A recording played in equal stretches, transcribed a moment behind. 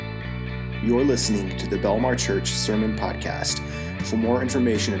You're listening to the Belmar Church Sermon Podcast. For more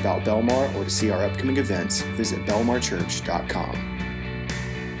information about Belmar or to see our upcoming events, visit belmarchurch.com.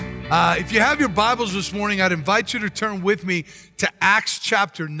 If you have your Bibles this morning, I'd invite you to turn with me to Acts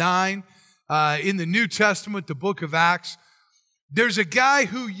chapter 9 in the New Testament, the book of Acts. There's a guy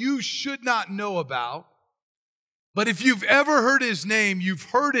who you should not know about, but if you've ever heard his name, you've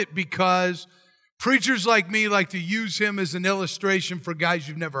heard it because preachers like me like to use him as an illustration for guys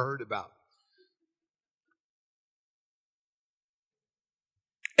you've never heard about.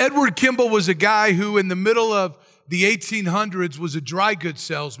 Edward Kimball was a guy who in the middle of the 1800s was a dry goods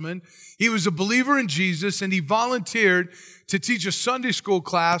salesman. He was a believer in Jesus, and he volunteered to teach a Sunday school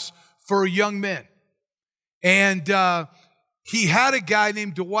class for young men. And he had a guy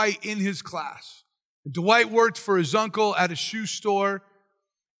named Dwight in his class. Dwight worked for his uncle at a shoe store,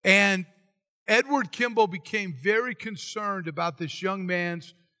 and Edward Kimball became very concerned about this young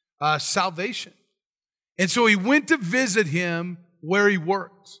man's salvation. And so he went to visit him where he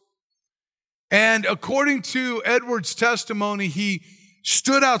worked. And according to Edward's testimony, he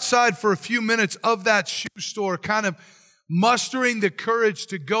stood outside for a few minutes of that shoe store, kind of mustering the courage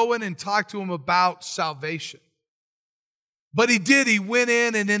to go in and talk to him about salvation. But he did. He went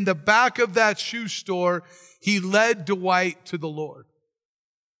in, and in the back of that shoe store, he led Dwight to the Lord.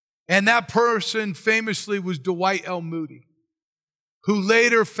 And that person famously was Dwight L. Moody, who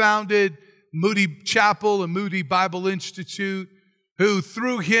later founded Moody Chapel and Moody Bible Institute, who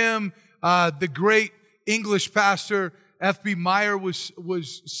through him, the great English pastor F.B. Meyer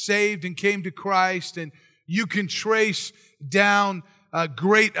was saved and came to Christ. And you can trace down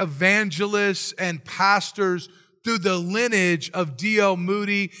great evangelists and pastors through the lineage of D.L.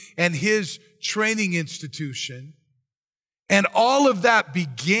 Moody and his training institution. And all of that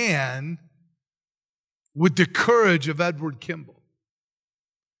began with the courage of Edward Kimball.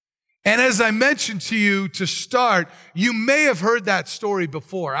 And as I mentioned to you to start, you may have heard that story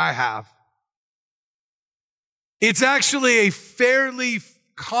before. I have. It's actually a fairly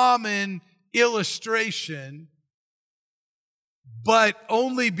common illustration, but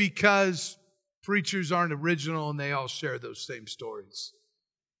only because preachers aren't original and they all share those same stories.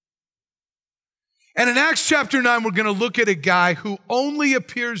 And in Acts chapter 9, we're going to look at a guy who only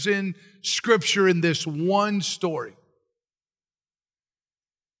appears in Scripture in this one story.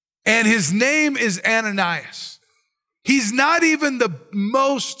 And his name is Ananias. He's not even the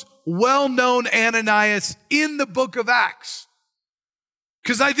most well-known Ananias in the book of Acts.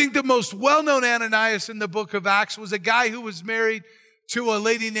 Because I think the most well-known Ananias in the book of Acts was a guy who was married to a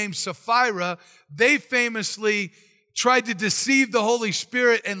lady named Sapphira. They famously tried to deceive the Holy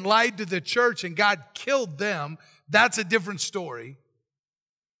Spirit and lied to the church, and God killed them. That's a different story.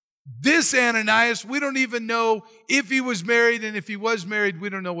 This Ananias, we don't even know if he was married, and if he was married, we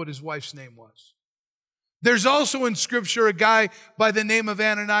don't know what his wife's name was. There's also in Scripture a guy by the name of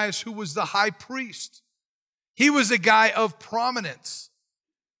Ananias who was the high priest. He was a guy of prominence.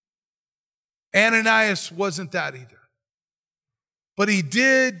 Ananias wasn't that either. But he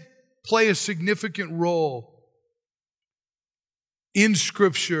did play a significant role in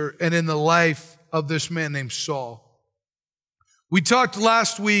Scripture and in the life of this man named Saul. We talked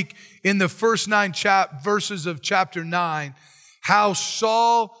last week in the first 9 verses of chapter 9 how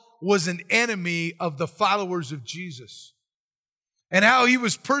Saul was an enemy of the followers of Jesus and how he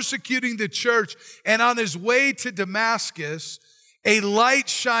was persecuting the church. And on his way to Damascus, a light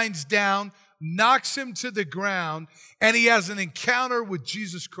shines down, knocks him to the ground, and he has an encounter with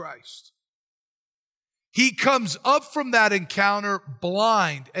Jesus Christ. He comes up from that encounter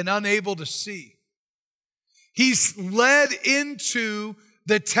blind and unable to see. He's led into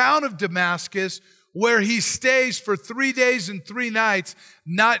the town of Damascus, where he stays for 3 days and 3 nights,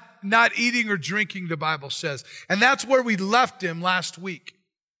 not eating or drinking, the Bible says. And that's where we left him last week.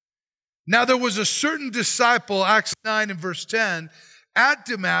 Now there was a certain disciple, Acts 9 and verse 10, at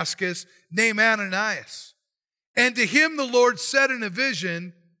Damascus named Ananias. And to him the Lord said in a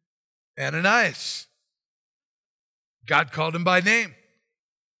vision, Ananias. God called him by name.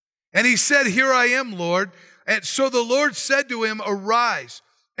 And he said, Here I am, Lord. And so the Lord said to him, Arise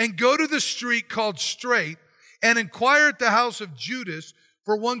and go to the street called Straight and inquire at the house of Judas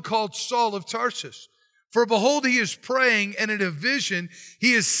for one called Saul of Tarsus. For behold, he is praying, and in a vision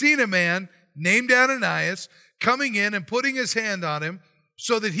he has seen a man named Ananias coming in and putting his hand on him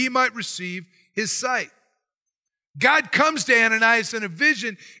so that he might receive his sight. God comes to Ananias in a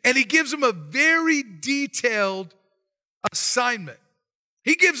vision, and he gives him a very detailed assignment.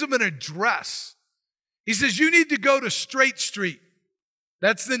 He gives him an address. He says, you need to go to Straight Street.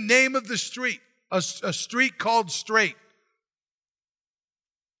 That's the name of the street, a street called Straight.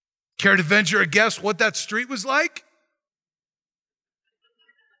 Care to venture a guess what that street was like?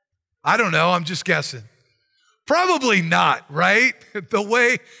 I don't know, I'm just guessing. Probably not, right? The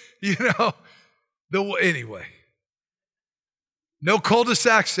way, anyway. No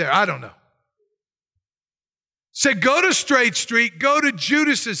cul-de-sacs there, I don't know. Said, go to Straight Street, go to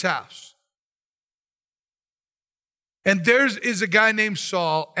Judas's house. And there is a guy named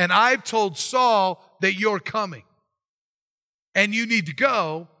Saul, and I've told Saul that you're coming. And you need to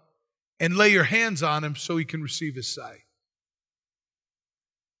go and lay your hands on him so he can receive his sight.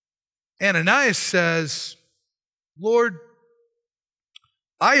 Ananias says, Lord,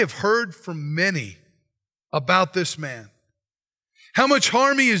 I have heard from many about this man, how much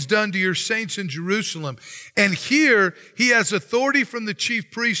harm he has done to your saints in Jerusalem. And here he has authority from the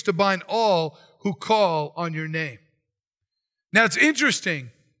chief priest to bind all who call on your name. Now it's interesting.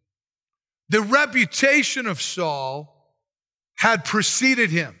 The reputation of Saul had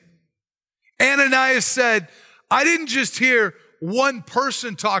preceded him. Ananias said, I didn't just hear one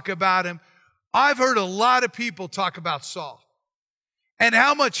person talk about him. I've heard a lot of people talk about Saul and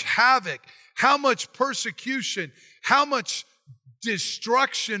how much havoc, how much persecution, how much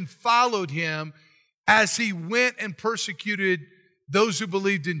destruction followed him as he went and persecuted those who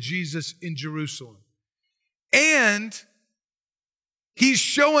believed in Jesus in Jerusalem. And he's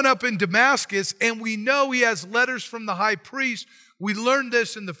showing up in Damascus, and we know he has letters from the high priest. We learned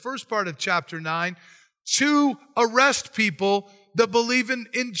this in the first part of chapter 9, to arrest people that believe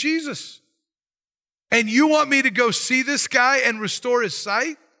in Jesus. And you want me to go see this guy and restore his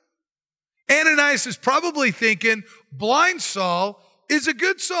sight? Ananias is probably thinking, blind Saul is a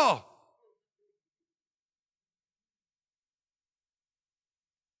good Saul.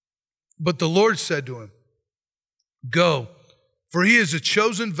 But the Lord said to him, go, for he is a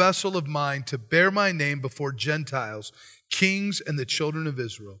chosen vessel of mine to bear my name before Gentiles, kings, and the children of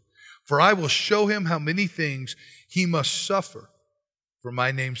Israel. For I will show him how many things he must suffer for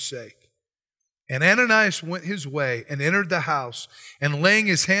my name's sake. And Ananias went his way and entered the house, and laying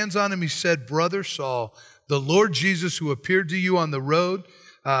his hands on him, he said, Brother Saul, the Lord Jesus, who appeared to you on the road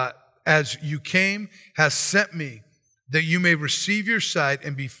as you came, has sent me, that you may receive your sight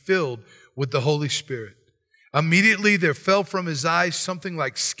and be filled with the Holy Spirit. Immediately there fell from his eyes something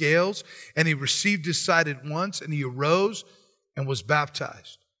like scales, and he received his sight at once, and he arose and was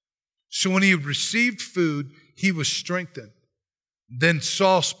baptized. So when he had received food, he was strengthened. Then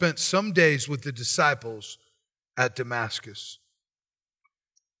Saul spent some days with the disciples at Damascus.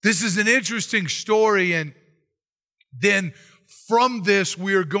 This is an interesting story, and then from this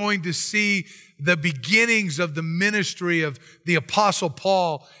we are going to see the beginnings of the ministry of the Apostle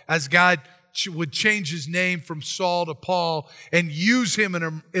Paul as God would change his name from Saul to Paul and use him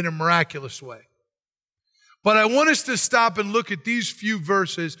in a miraculous way. But I want us to stop and look at these few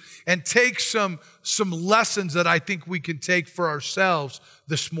verses and take some lessons that I think we can take for ourselves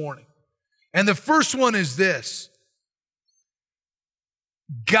this morning. And the first one is this.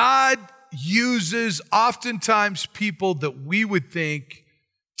 God uses oftentimes people that we would think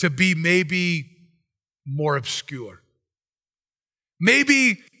to be maybe more obscure,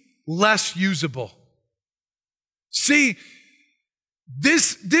 maybe less usable. See,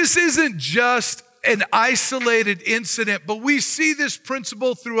 this isn't just an isolated incident, but we see this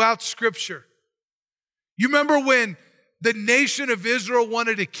principle throughout Scripture. You remember when the nation of Israel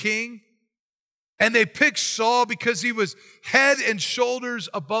wanted a king, and they picked Saul because he was head and shoulders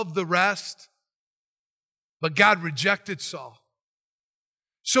above the rest, but God rejected Saul.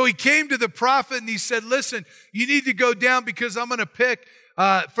 So he came to the prophet and he said, listen, you need to go down because I'm going to pick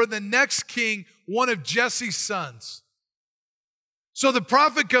for the next king one of Jesse's sons. So the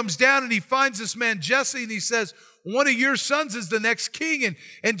prophet comes down and he finds this man Jesse and he says, one of your sons is the next king.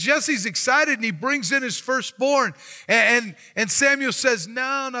 And Jesse's excited and he brings in his firstborn. And Samuel says,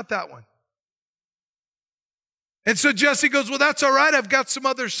 no, not that one. And so Jesse goes, well, that's all right. I've got some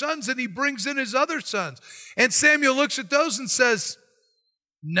other sons. And he brings in his other sons. And Samuel looks at those and says,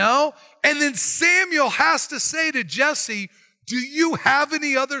 no. And then Samuel has to say to Jesse, do you have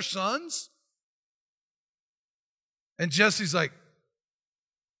any other sons? And Jesse's like,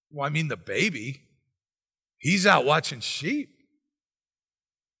 well, I mean, the baby, he's out watching sheep.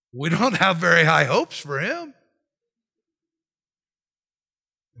 We don't have very high hopes for him.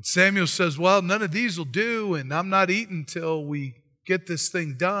 And Samuel says, well, none of these will do, and I'm not eating till we get this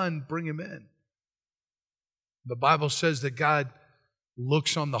thing done. Bring him in. The Bible says that God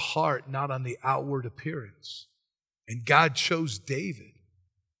looks on the heart, not on the outward appearance. And God chose David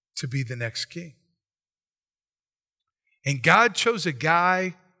to be the next king. And God chose a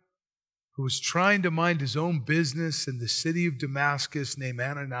guy who was trying to mind his own business in the city of Damascus named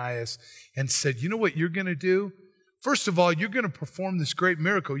Ananias, and said, you know what you're going to do? First of all, you're going to perform this great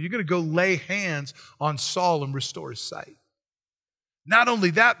miracle. You're going to go lay hands on Saul and restore his sight. Not only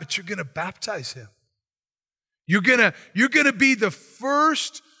that, but you're going to baptize him. You're going to be the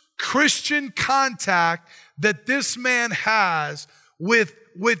first Christian contact that this man has with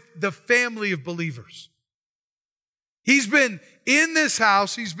the family of believers. He's been in this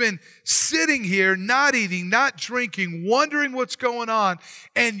house. He's been sitting here, not eating, not drinking, wondering what's going on,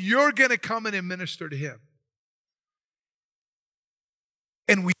 and you're going to come in and minister to him.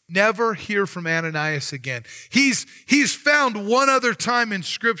 And we never hear from Ananias again. He's found one other time in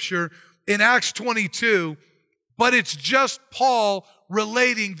Scripture in Acts 22, but it's just Paul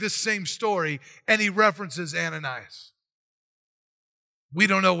relating this same story, and he references Ananias. We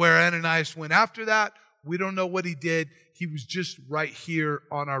don't know where Ananias went after that. We don't know what he did. He was just right here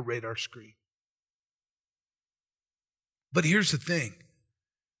on our radar screen. But here's the thing.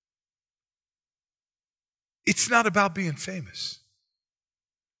 It's not about being famous.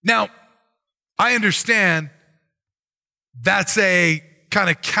 Now, I understand that's a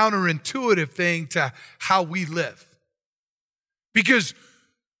kind of counterintuitive thing to how we live. Because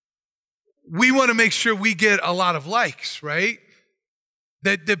we want to make sure we get a lot of likes, right?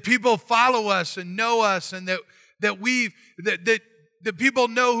 That people follow us and know us, and that people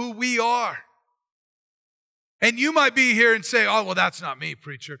know who we are. And you might be here and say, oh, well, that's not me,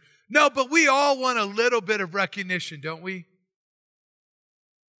 preacher. No, but we all want a little bit of recognition, don't we?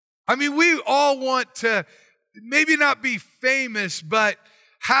 I mean, we all want to maybe not be famous, but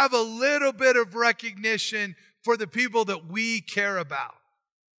have a little bit of recognition for the people that we care about.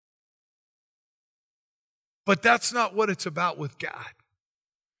 But that's not what it's about with God.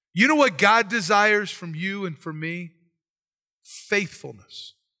 You know what God desires from you and from me?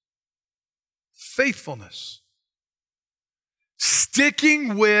 Faithfulness. Faithfulness.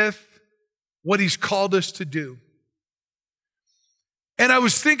 Sticking with what He's called us to do. And I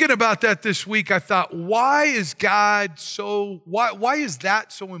was thinking about that this week. I thought, why is that so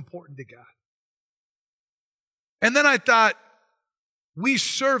important to God? And then I thought, we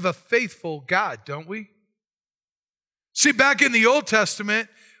serve a faithful God, don't we? See, back in the Old Testament,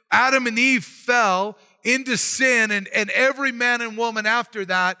 Adam and Eve fell into sin, and every man and woman after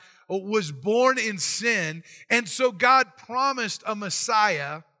that was born in sin. And so God promised a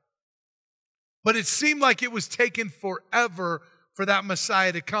Messiah, but it seemed like it was taking forever for that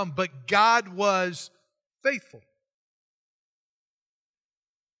Messiah to come. But God was faithful.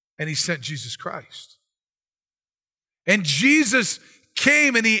 And He sent Jesus Christ. And Jesus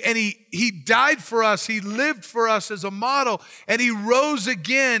came and he died for us. He lived for us as a model, and He rose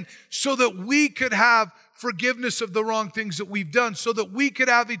again so that we could have forgiveness of the wrong things that we've done, so that we could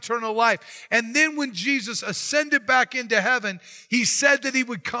have eternal life. And then when Jesus ascended back into heaven, He said that He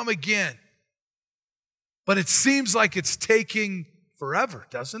would come again. But it seems like it's taking forever,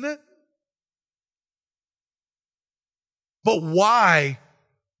 doesn't it? But why?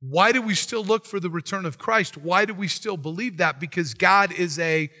 Why do we still look for the return of Christ? Why do we still believe that? Because God is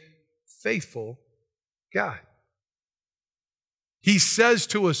a faithful God. He says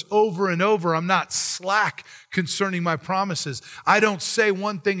to us over and over, I'm not slack concerning my promises. I don't say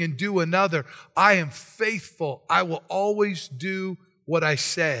one thing and do another. I am faithful. I will always do what I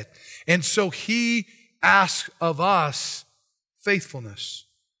said. And so He asks of us faithfulness.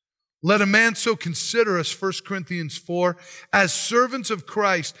 Let a man so consider us, 1 Corinthians 4, as servants of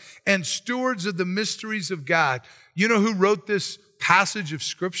Christ and stewards of the mysteries of God. You know who wrote this passage of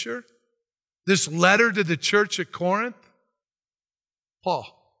Scripture? This letter to the church at Corinth? Paul.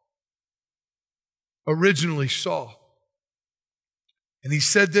 Originally Saul. And he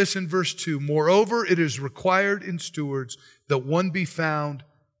said this in verse 2, moreover, it is required in stewards that one be found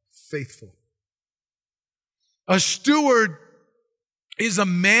faithful. A steward is a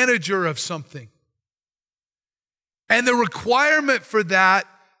manager of something. And the requirement for that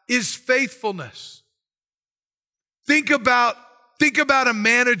is faithfulness. Think about a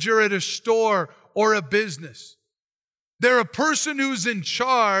manager at a store or a business. They're a person who's in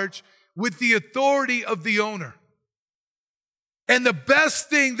charge with the authority of the owner. And the best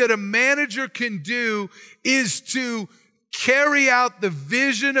thing that a manager can do is to carry out the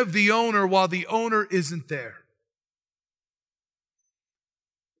vision of the owner while the owner isn't there.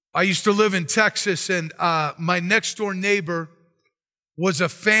 I used to live in Texas, and my next door neighbor was a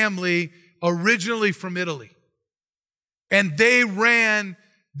family originally from Italy. And they ran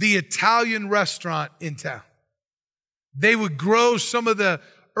the Italian restaurant in town. They would grow some of the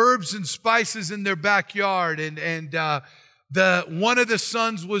herbs and spices in their backyard. And One of the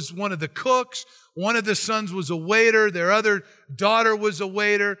sons was one of the cooks. One of the sons was a waiter. Their other daughter was a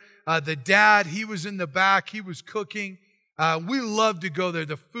waiter. The dad, he was in the back. He was cooking. We loved to go there.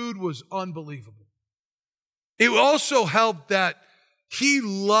 The food was unbelievable. It also helped that he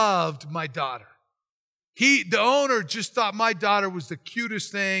loved my daughter. The owner just thought my daughter was the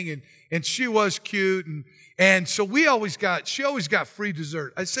cutest thing, and she was cute. And so she always got free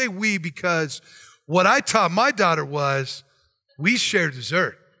dessert. I say we because what I taught my daughter was we share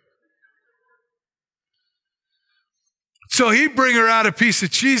dessert. So he'd bring her out a piece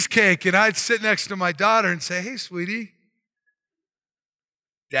of cheesecake, and I'd sit next to my daughter and say, "Hey, sweetie,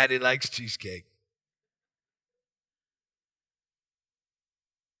 Daddy likes cheesecake."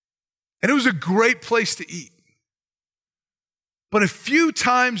 And it was a great place to eat. But a few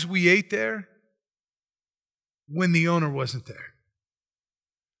times we ate there when the owner wasn't there.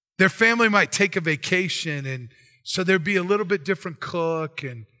 Their family might take a vacation, and so there'd be a little bit different cook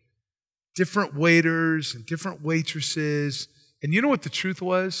and different waiters and different waitresses. And you know what the truth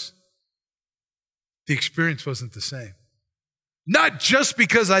was? The experience wasn't the same. Not just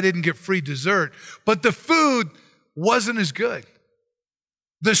because I didn't get free dessert, but the food wasn't as good.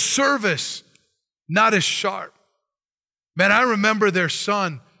 The service, not as sharp. Man, I remember their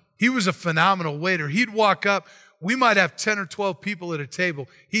son. He was a phenomenal waiter. He'd walk up. We might have 10 or 12 people at a table.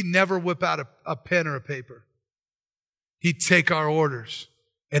 He'd never whip out a pen or a paper. He'd take our orders,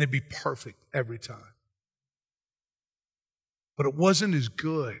 and it'd be perfect every time. But it wasn't as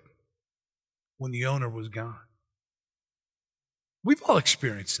good when the owner was gone. We've all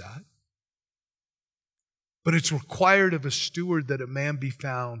experienced that. But it's required of a steward that a man be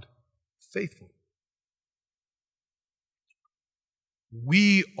found faithful.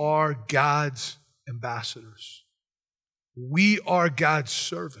 We are God's ambassadors. We are God's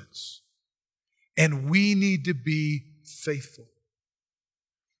servants. And we need to be faithful.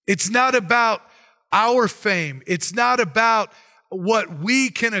 It's not about our fame. It's not about what we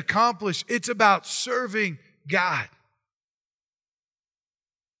can accomplish. It's about serving God.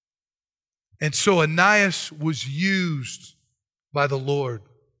 And so Ananias was used by the Lord.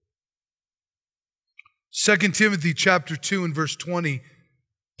 2 Timothy chapter 2 and verse 20,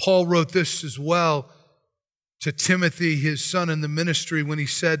 Paul wrote this as well to Timothy, his son in the ministry, when he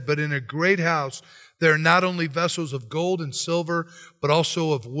said, "But in a great house there are not only vessels of gold and silver, but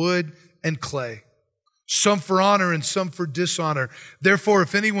also of wood and clay, some for honor and some for dishonor. Therefore,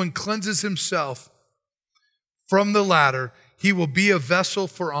 if anyone cleanses himself from the latter, he will be a vessel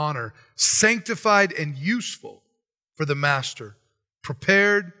for honor, sanctified and useful for the master,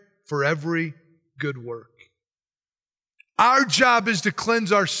 prepared for every good work." Our job is to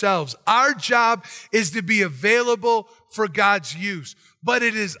cleanse ourselves. Our job is to be available for God's use. But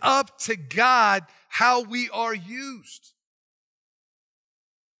it is up to God how we are used.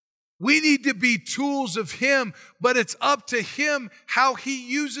 We need to be tools of Him, but it's up to Him how He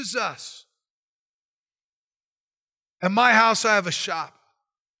uses us. At my house, I have a shop.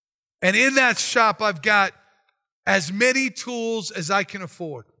 And in that shop, I've got as many tools as I can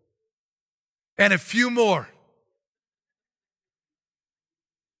afford. And a few more.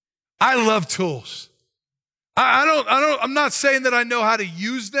 I love tools. I'm not saying that I know how to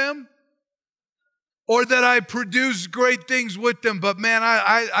use them or that I produce great things with them, but man,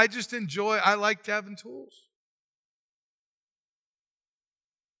 I just I like having tools.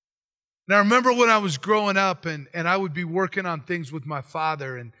 Now, I remember when I was growing up and I would be working on things with my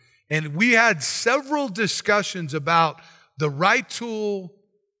father, and we had several discussions about the right tool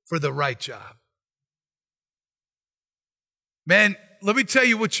for the right job. Man, let me tell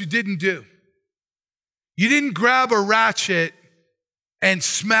you what you didn't do. You didn't grab a ratchet and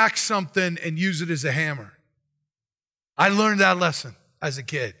smack something and use it as a hammer. I learned that lesson as a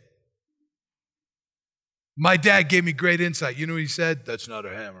kid. My dad gave me great insight. You know what he said? "That's not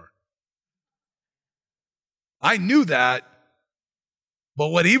a hammer." I knew that, but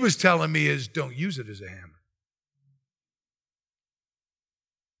what he was telling me is don't use it as a hammer.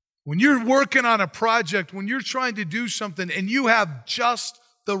 When you're working on a project, when you're trying to do something and you have just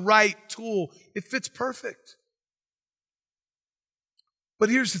the right tool, it fits perfect. But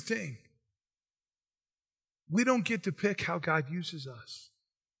here's the thing. We don't get to pick how God uses us.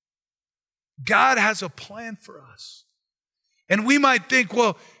 God has a plan for us. And we might think,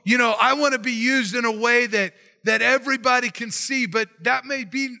 well, I want to be used in a way that everybody can see, but that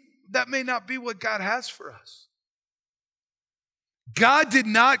may not be what God has for us. God did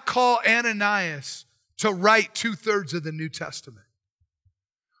not call Ananias to write 2/3 of the New Testament.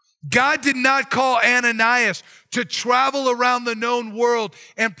 God did not call Ananias to travel around the known world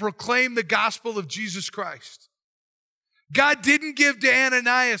and proclaim the gospel of Jesus Christ. God didn't give to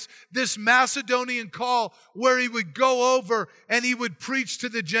Ananias this Macedonian call where he would go over and he would preach to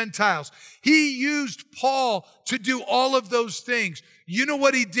the Gentiles. He used Paul to do all of those things. You know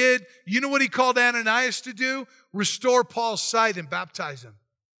what he did? You know what he called Ananias to do? Restore Paul's sight and baptize him.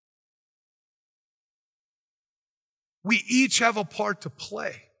 We each have a part to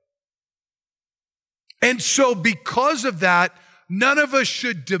play. And so because of that, none of us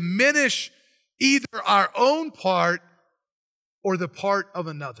should diminish either our own part or the part of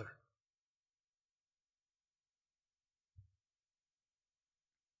another.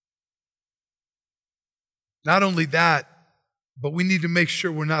 Not only that, but we need to make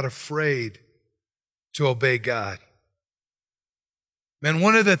sure we're not afraid to obey God. Man,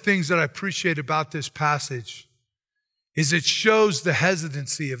 one of the things that I appreciate about this passage is it shows the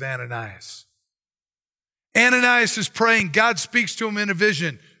hesitancy of Ananias. Ananias is praying. God speaks to him in a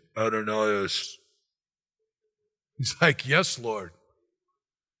vision. Ananias. He's like, yes, Lord.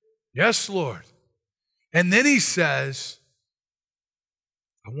 Yes, Lord. And then he says,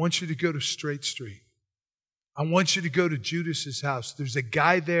 I want you to go to Straight Street. I want you to go to Judas's house. There's a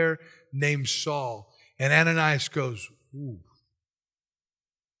guy there named Saul. And Ananias goes, ooh,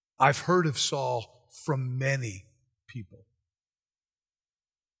 I've heard of Saul from many people.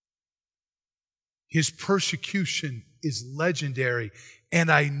 His persecution is legendary,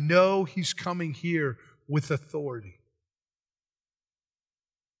 and I know he's coming here with authority.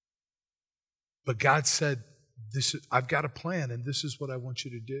 But God said, I've got a plan, and this is what I want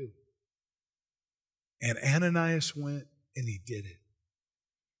you to do. And Ananias went, and he did it.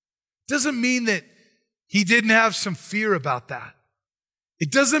 Doesn't mean that he didn't have some fear about that.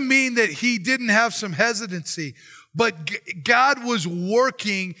 It doesn't mean that he didn't have some hesitancy, but God was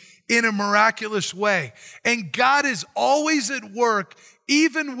working in a miraculous way. And God is always at work,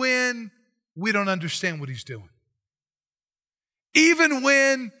 even when we don't understand what he's doing. Even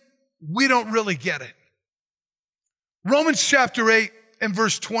when we don't really get it. Romans chapter 8 and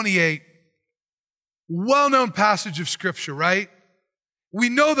verse 28, well-known passage of Scripture, right? We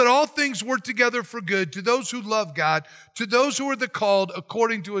know that all things work together for good to those who love God, to those who are the called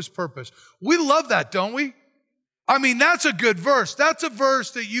according to his purpose. We love that, don't we? I mean, that's a good verse. That's a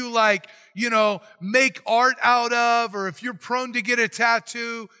verse that you make art out of, or if you're prone to get a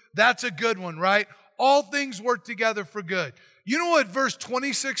tattoo, that's a good one, right? All things work together for good. You know what verse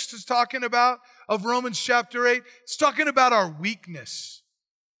 26 is talking about of Romans chapter 8? It's talking about our weakness.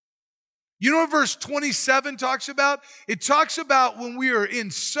 You know what verse 27 talks about? It talks about when we are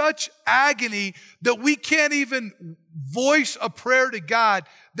in such agony that we can't even voice a prayer to God,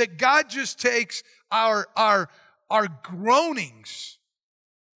 that God just takes our groanings.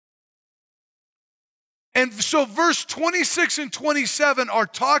 And so verse 26 and 27 are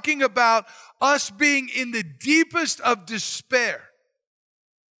talking about us being in the deepest of despair.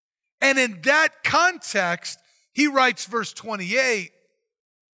 And in that context, he writes verse 28,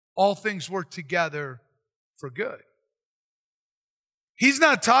 all things work together for good. He's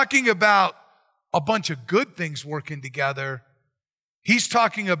not talking about a bunch of good things working together. He's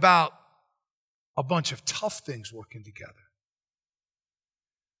talking about a bunch of tough things working together.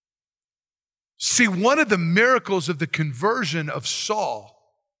 See, one of the miracles of the conversion of Saul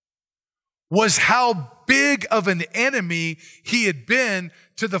was how big of an enemy he had been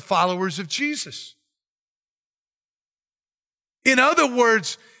to the followers of Jesus. In other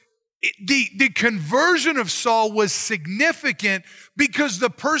words, the conversion of Saul was significant because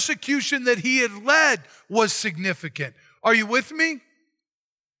the persecution that he had led was significant. Are you with me?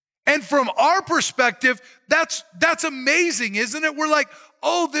 And from our perspective, that's amazing, isn't it? We're like,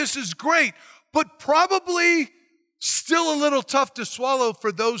 oh, this is great, but probably still a little tough to swallow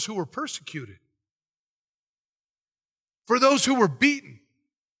for those who were persecuted, for those who were beaten,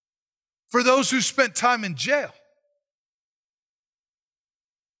 for those who spent time in jail.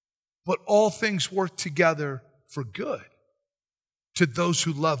 But all things work together for good to those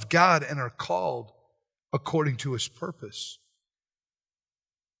who love God and are called according to his purpose.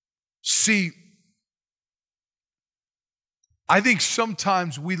 See, I think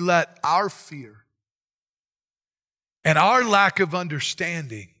sometimes we let our fear and our lack of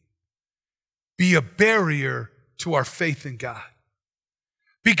understanding be a barrier to our faith in God.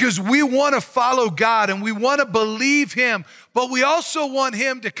 Because we want to follow God and we want to believe him, but we also want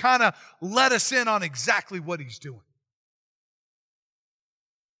him to kind of let us in on exactly what he's doing.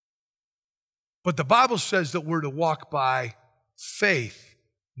 But the Bible says that we're to walk by faith,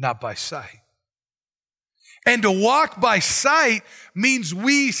 not by sight. And to walk by sight means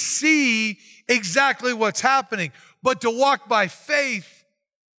we see exactly what's happening. But to walk by faith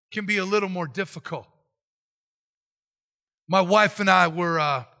can be a little more difficult. My wife and I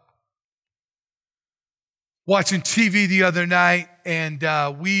were watching TV the other night, and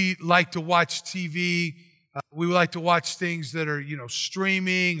we like to watch TV. We like to watch things that are,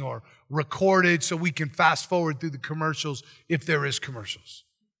 streaming or recorded so we can fast forward through the commercials if there is commercials.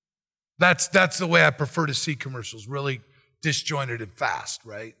 That's the way I prefer to see commercials, really disjointed and fast,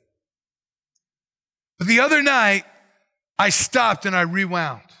 right? But the other night, I stopped and I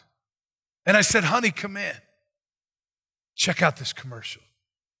rewound. And I said, honey, come in. Check out this commercial.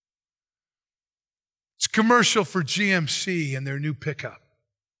 It's a commercial for GMC and their new pickup.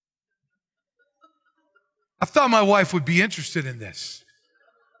 I thought my wife would be interested in this.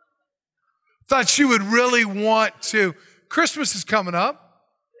 Thought she would really want to. Christmas is coming up.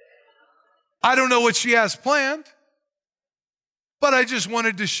 I don't know what she has planned, but I just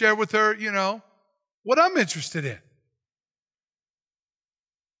wanted to share with her, what I'm interested in.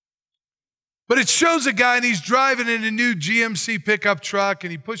 But it shows a guy and he's driving in a new GMC pickup truck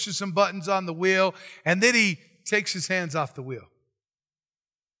and he pushes some buttons on the wheel and then he takes his hands off the wheel.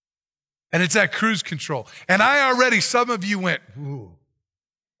 And it's at cruise control. And some of you went, ooh,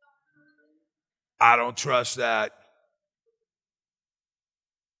 I don't trust that.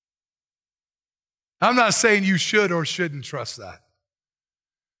 I'm not saying you should or shouldn't trust that.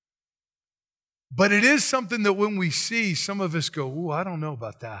 But it is something that when we see, some of us go, ooh, I don't know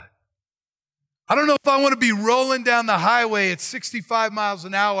about that. I don't know if I want to be rolling down the highway at 65 miles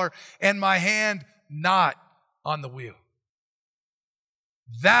an hour and my hand not on the wheel.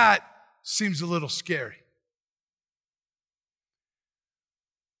 That seems a little scary.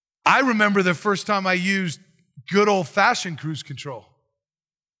 I remember the first time I used good old-fashioned cruise control.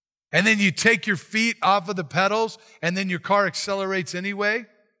 And then you take your feet off of the pedals and then your car accelerates anyway.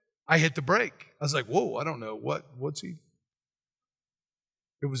 I hit the brake. I was like, whoa, I don't know. What's he?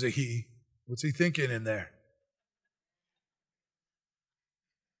 It was a he. What's he thinking in there?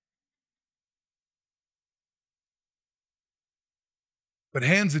 But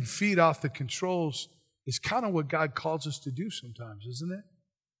hands and feet off the controls is kind of what God calls us to do sometimes, isn't it?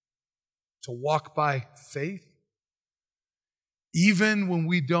 To walk by faith. Even when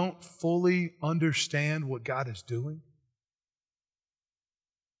we don't fully understand what God is doing.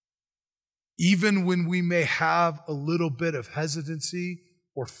 Even when we may have a little bit of hesitancy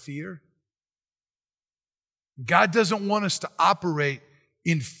or fear. God doesn't want us to operate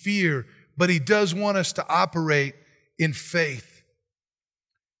in fear, but He does want us to operate in faith.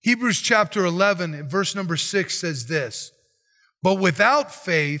 Hebrews chapter 11 and verse number 6 says this, but without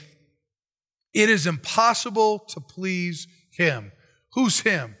faith, it is impossible to please Him. Who's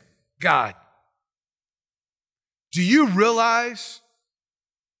Him? God. Do you realize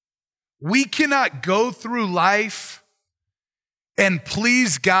we cannot go through life and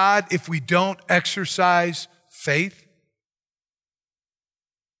please God if we don't exercise faith?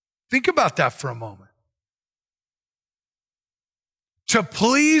 Think about that for a moment. To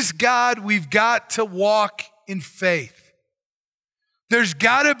please God, we've got to walk in faith. There's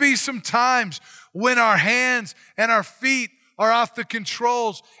got to be some times when our hands and our feet are off the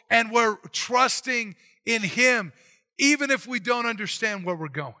controls and we're trusting in Him, even if we don't understand where we're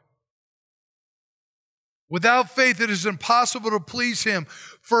going. Without faith, it is impossible to please Him.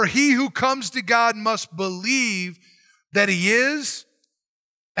 For he who comes to God must believe that He is,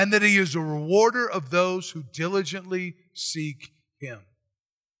 and that He is a rewarder of those who diligently seek Him.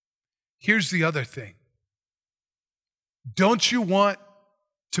 Here's the other thing. Don't you want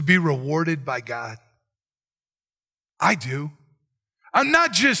to be rewarded by God? I do. I'm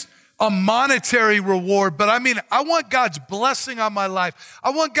not just a monetary reward, but I want God's blessing on my life.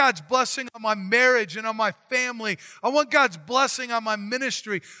 I want God's blessing on my marriage and on my family. I want God's blessing on my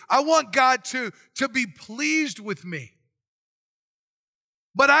ministry. I want God to be pleased with me.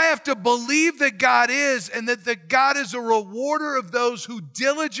 But I have to believe that God is, and that God is a rewarder of those who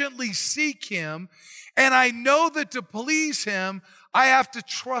diligently seek Him. And I know that to please Him, I have to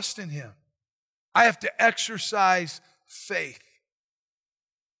trust in Him. I have to exercise faith.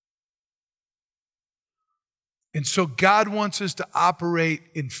 And so God wants us to operate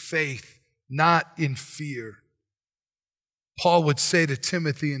in faith, not in fear. Paul would say to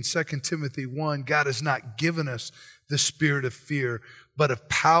Timothy in 2 Timothy 1, God has not given us the spirit of fear, but of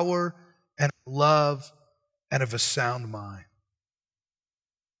power and of love and of a sound mind.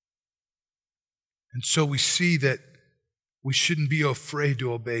 And so we see that we shouldn't be afraid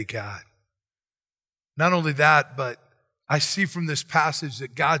to obey God. Not only that, but I see from this passage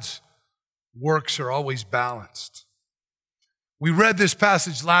that God's works are always balanced. We read this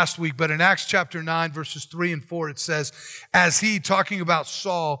passage last week, but in Acts chapter 9, verses 3 and 4, it says, as he, talking about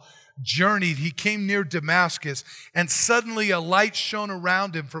Saul, journeyed, he came near Damascus, and suddenly a light shone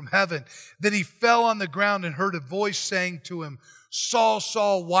around him from heaven. Then he fell on the ground and heard a voice saying to him, Saul,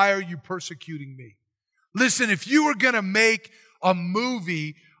 Saul, why are you persecuting me? Listen, if you were going to make a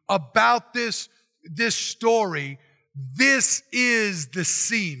movie about this story, this is the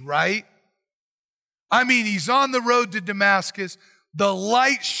scene, right? I mean, he's on the road to Damascus. The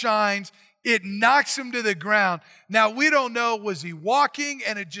light shines. It knocks him to the ground. Now, we don't know, was he walking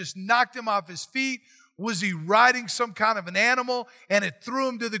and it just knocked him off his feet? Was he riding some kind of an animal and it threw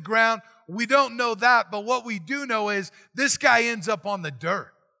him to the ground? We don't know that, but what we do know is this guy ends up on the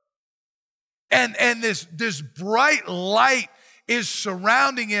dirt. And this bright light is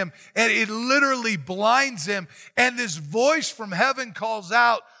surrounding him, and it literally blinds him. And this voice from heaven calls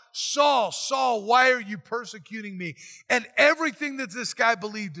out, Saul, Saul, why are you persecuting me? And everything that this guy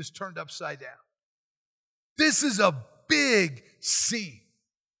believed is turned upside down. This is a big scene.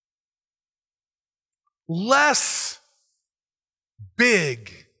 Less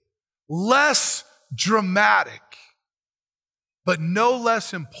big, less dramatic, but no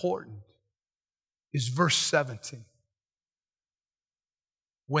less important is verse 17.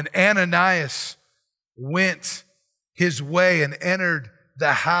 When Ananias went his way and entered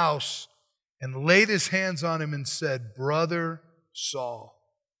the house and laid his hands on him and said, Brother Saul,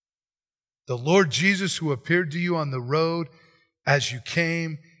 the Lord Jesus who appeared to you on the road as you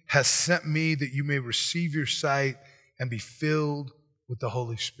came has sent me that you may receive your sight and be filled with the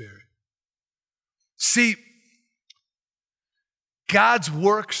Holy Spirit. See, God's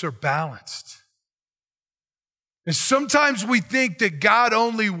works are balanced. And sometimes we think that God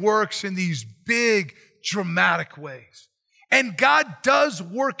only works in these big, dramatic ways. And God does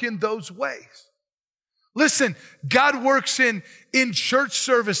work in those ways. Listen, God works in church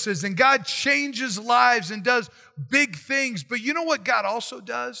services, and God changes lives and does big things. But you know what God also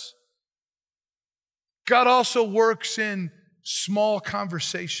does? God also works in small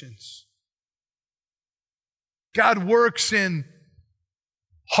conversations. God works in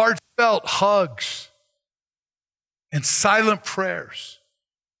heartfelt hugs and silent prayers.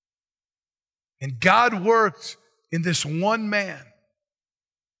 And God worked in this one man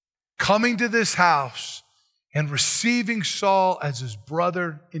coming to this house and receiving Saul as his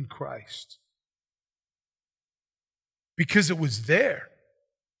brother in Christ. Because it was there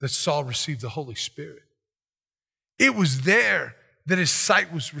that Saul received the Holy Spirit. It was there that his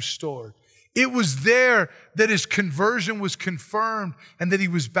sight was restored. It was there that his conversion was confirmed and that he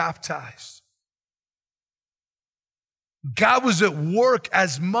was baptized. God was at work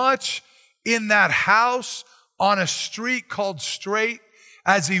as much in that house on a street called Straight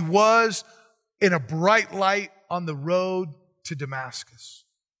as he was in a bright light on the road to Damascus.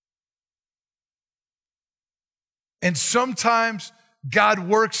 And sometimes God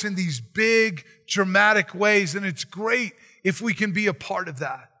works in these big, dramatic ways, and it's great if we can be a part of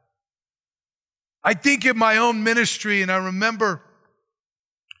that. I think in my own ministry, and I remember,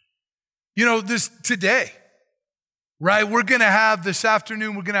 this today, right? We're going to have this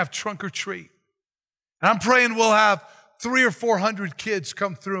afternoon, we're going to have trunk or treat. And I'm praying we'll have 300 or 400 kids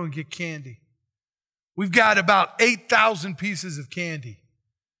come through and get candy. We've got about 8,000 pieces of candy.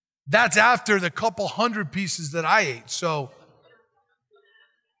 That's after the couple hundred pieces that I ate. So,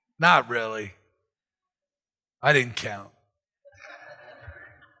 not really. I didn't count.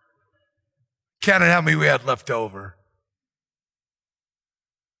 Counted how many we had left over.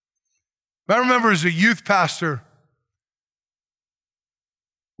 But I remember as a youth pastor,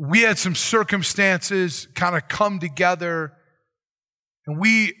 we had some circumstances kind of come together, and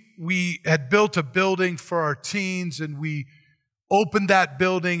we had built a building for our teens, and we opened that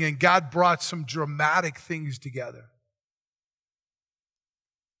building, and God brought some dramatic things together.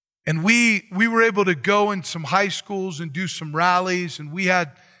 And we were able to go in some high schools and do some rallies, and we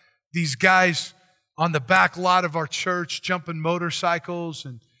had these guys on the back lot of our church jumping motorcycles,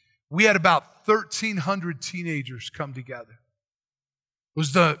 and we had about 1,300 teenagers come together. It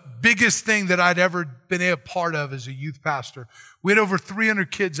was the biggest thing that I'd ever been a part of as a youth pastor. We had over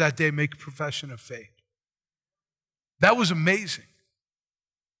 300 kids that day make a profession of faith. That was amazing.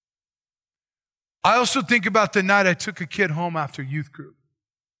 I also think about the night I took a kid home after youth group.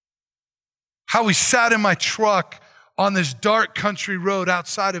 How he sat in my truck on this dark country road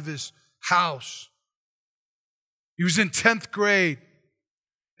outside of his house. He was in 10th grade.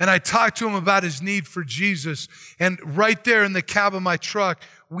 And I talked to him about his need for Jesus. And right there in the cab of my truck,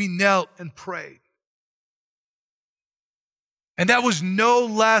 we knelt and prayed. And that was no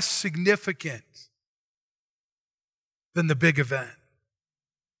less significant than the big event.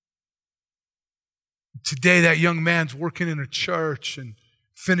 Today, that young man's working in a church and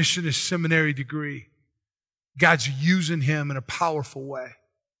finishing his seminary degree. God's using him in a powerful way.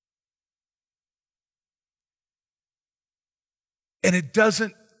 And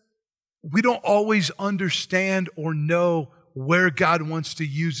we don't always understand or know where God wants to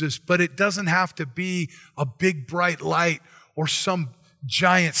use us, but it doesn't have to be a big bright light or some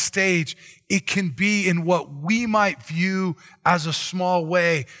giant stage. It can be in what we might view as a small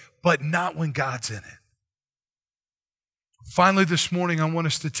way, but not when God's in it. Finally, this morning, I want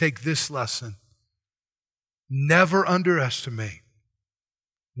us to take this lesson. Never underestimate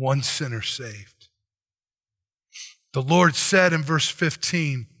one sinner saved. The Lord said in verse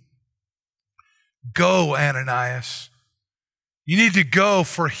 15, "Go, Ananias. You need to go,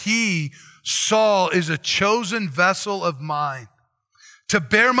 for he, Saul, is a chosen vessel of mine to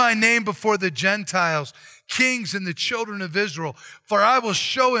bear my name before the Gentiles, kings, and the children of Israel. For I will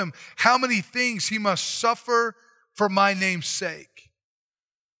show him how many things he must suffer for my name's sake."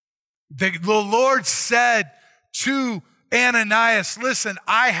 The Lord said to Ananias, "Listen,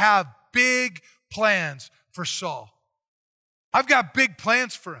 I have big plans for Saul. I've got big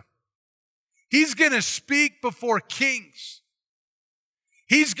plans for him. He's going to speak before kings.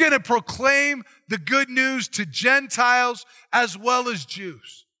 He's going to proclaim the good news to Gentiles as well as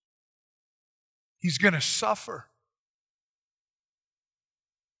Jews. He's going to suffer."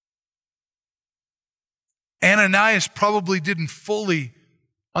 Ananias probably didn't fully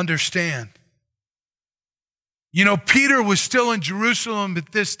understand. You know, Peter was still in Jerusalem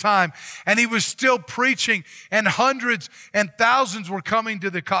at this time, and he was still preaching, and hundreds and thousands were coming to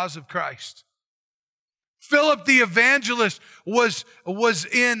the cause of Christ. Philip the evangelist was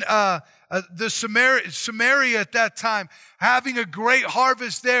in the Samaria at that time, having a great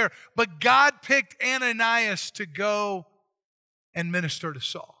harvest there, but God picked Ananias to go and minister to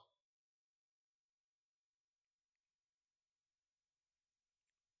Saul.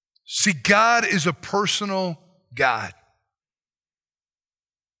 See, God is a personal God.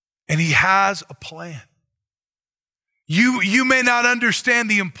 And he has a plan. You may not understand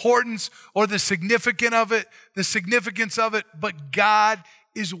the importance or the significance of it, but God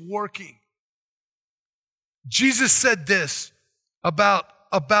is working. Jesus said this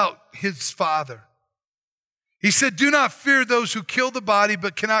about his Father. He said, "Do not fear those who kill the body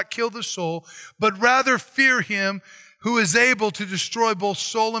but cannot kill the soul, but rather fear him who is able to destroy both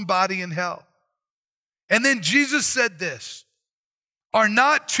soul and body in hell." And then Jesus said this, "Are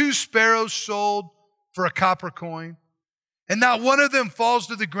not 2 sparrows sold for a copper coin? And not one of them falls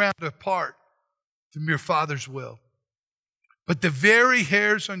to the ground apart from your Father's will. But the very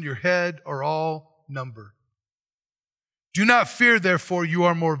hairs on your head are all numbered. Do not fear, therefore, you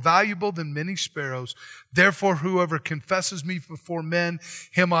are more valuable than many sparrows. Therefore, whoever confesses me before men,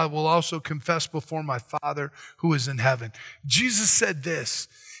 him I will also confess before my Father who is in heaven." Jesus said this.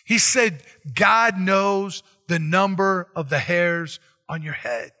 He said, God knows the number of the hairs on your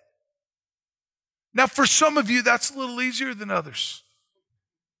head. Now, for some of you, that's a little easier than others.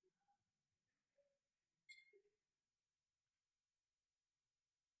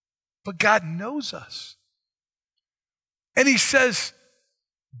 But God knows us. And he says,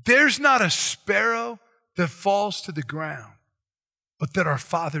 there's not a sparrow that falls to the ground, but that our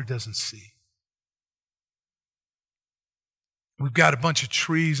Father doesn't see. We've got a bunch of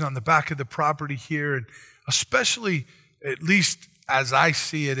trees on the back of the property here, and especially, at least as I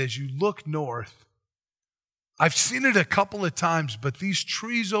see it, as you look north, I've seen it a couple of times, but these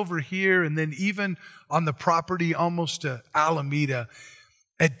trees over here, and then even on the property almost to Alameda,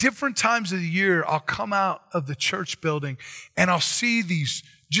 at different times of the year, I'll come out of the church building and I'll see these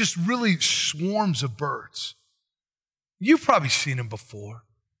just really swarms of birds. You've probably seen them before.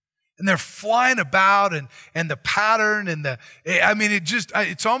 And they're flying about, and the pattern and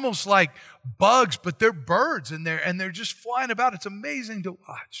it's almost like bugs, but they're birds, and they're just flying about. It's amazing to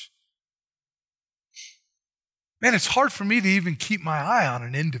watch. Man, it's hard for me to even keep my eye on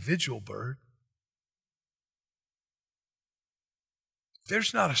an individual bird.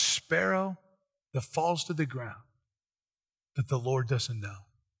 There's not a sparrow that falls to the ground that the Lord doesn't know.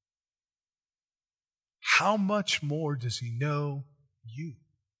 How much more does he know you?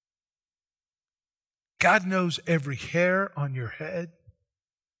 God knows every hair on your head.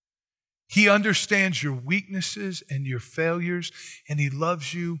 He understands your weaknesses and your failures, and he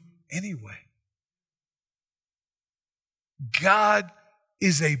loves you anyway. God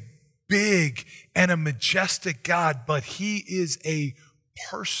is a big and a majestic God, but he is a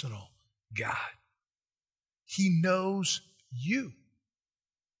personal God. He knows you.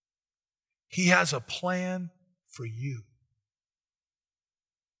 He has a plan for you.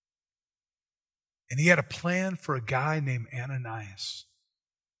 And he had a plan for a guy named Ananias.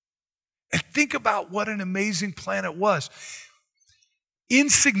 think about what an amazing plan it was.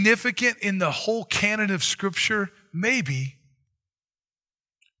 Insignificant in the whole canon of Scripture, maybe.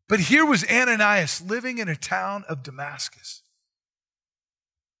 But here was Ananias living in a town of Damascus,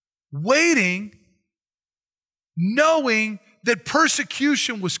 waiting, knowing that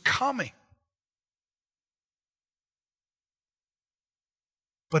persecution was coming.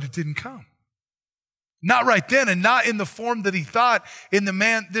 But it didn't come. Not right then, and not in the form that he thought in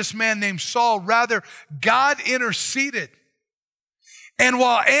this man named Saul. Rather, God interceded. And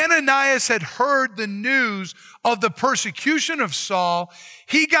while Ananias had heard the news of the persecution of Saul,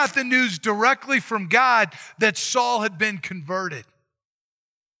 he got the news directly from God that Saul had been converted.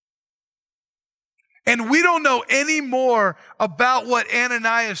 And we don't know any more about what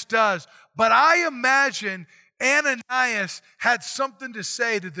Ananias does, but I imagine Ananias had something to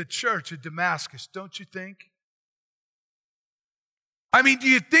say to the church at Damascus, don't you think? I mean, do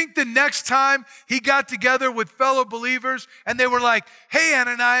you think the next time he got together with fellow believers and they were like, hey,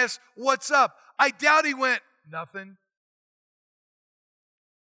 Ananias, what's up? I doubt he went, nothing.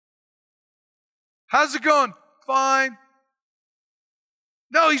 How's it going? Fine.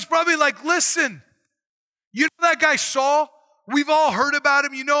 No, he's probably like, listen, you know that guy Saul? We've all heard about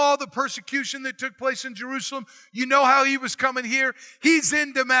him. You know all the persecution that took place in Jerusalem. You know how he was coming here. He's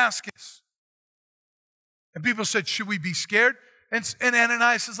in Damascus. And people said, should we be scared? And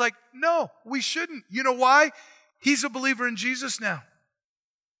Ananias is like, no, we shouldn't. You know why? He's a believer in Jesus now.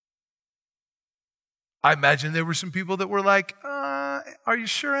 I imagine there were some people that were like, are you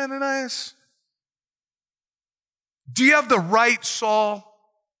sure, Ananias? Do you have the right Saul?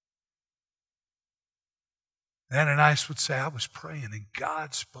 Ananias would say, I was praying and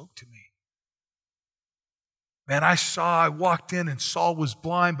God spoke to me. Man, I walked in and Saul was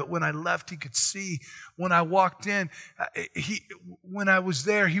blind, but when I left, he could see. When I walked in, when I was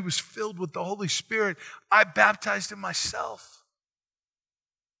there, he was filled with the Holy Spirit. I baptized him myself.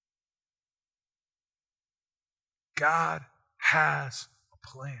 God has a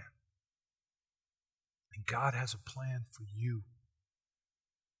plan. And God has a plan for you.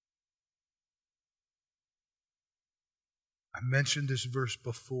 I mentioned this verse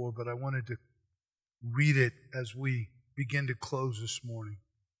before, but I wanted to read it as we begin to close this morning.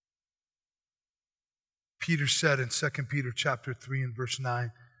 Peter said in 2 Peter chapter 3 and verse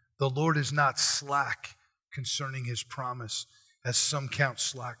 9, the Lord is not slack concerning his promise, as some count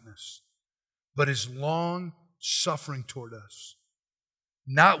slackness, but is long suffering toward us,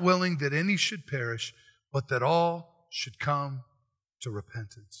 not willing that any should perish, but that all should come to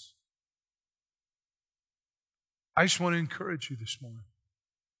repentance. I just want to encourage you this morning.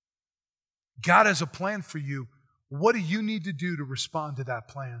 God has a plan for you. What do you need to do to respond to that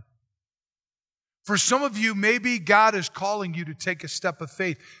plan? For some of you, maybe God is calling you to take a step of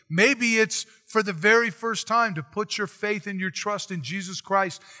faith. Maybe it's for the very first time to put your faith and your trust in Jesus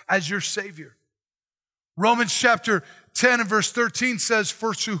Christ as your Savior. Romans chapter 10 and verse 13 says,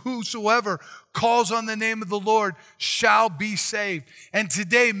 for whosoever calls on the name of the Lord shall be saved. And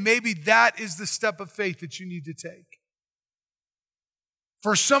today, maybe that is the step of faith that you need to take.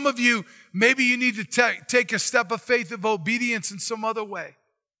 For some of you, maybe you need to take a step of faith of obedience in some other way.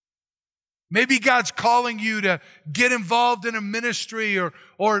 Maybe God's calling you to get involved in a ministry, or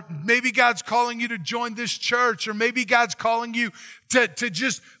maybe God's calling you to join this church, or maybe God's calling you to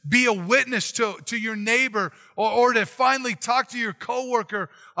just be a witness to your neighbor, or to finally talk to your coworker.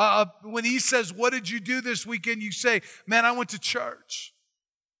 When he says, what did you do this weekend? You say, man, I went to church.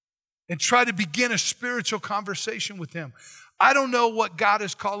 And try to begin a spiritual conversation with him. I don't know what God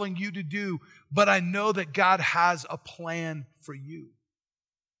is calling you to do, but I know that God has a plan for you.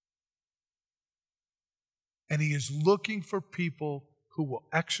 And he is looking for people who will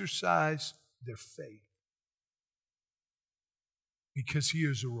exercise their faith. Because he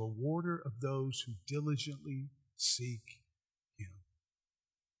is a rewarder of those who diligently seek him.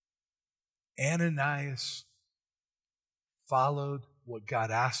 Ananias followed what God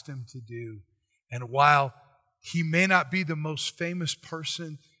asked him to do. And while he may not be the most famous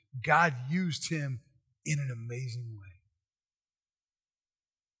person, God used him in an amazing way.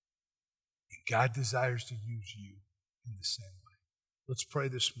 And God desires to use you in the same way. Let's pray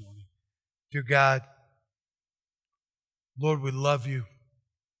this morning. Dear God, Lord, we love you.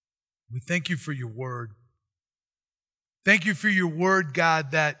 We thank you for your word. Thank you for your word,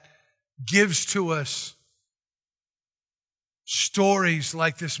 God, that gives to us stories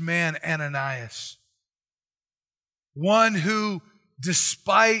like this man, Ananias. One who,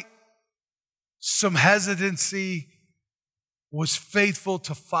 despite some hesitancy, was faithful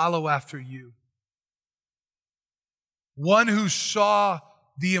to follow after you. One who saw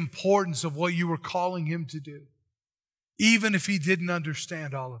the importance of what you were calling him to do, even if he didn't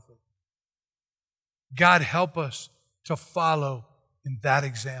understand all of it. God, help us to follow in that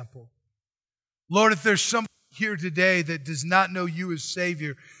example. Lord, if there's somebody here today that does not know you as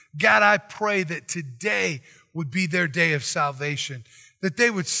Savior, God, I pray that today would be their day of salvation, that they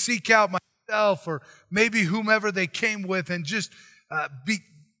would seek out myself or maybe whomever they came with and just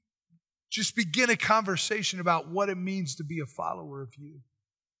begin a conversation about what it means to be a follower of you.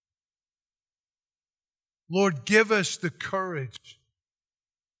 Lord, give us the courage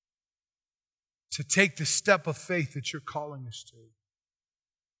to take the step of faith that you're calling us to.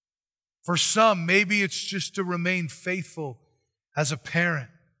 For some, maybe it's just to remain faithful as a parent,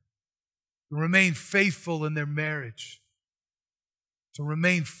 to remain faithful in their marriage, to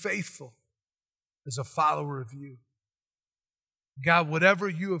remain faithful as a follower of you. God, whatever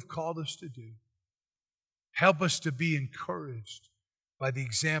you have called us to do, help us to be encouraged by the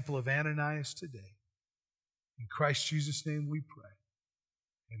example of Ananias today. In Christ Jesus' name we pray.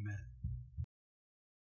 Amen.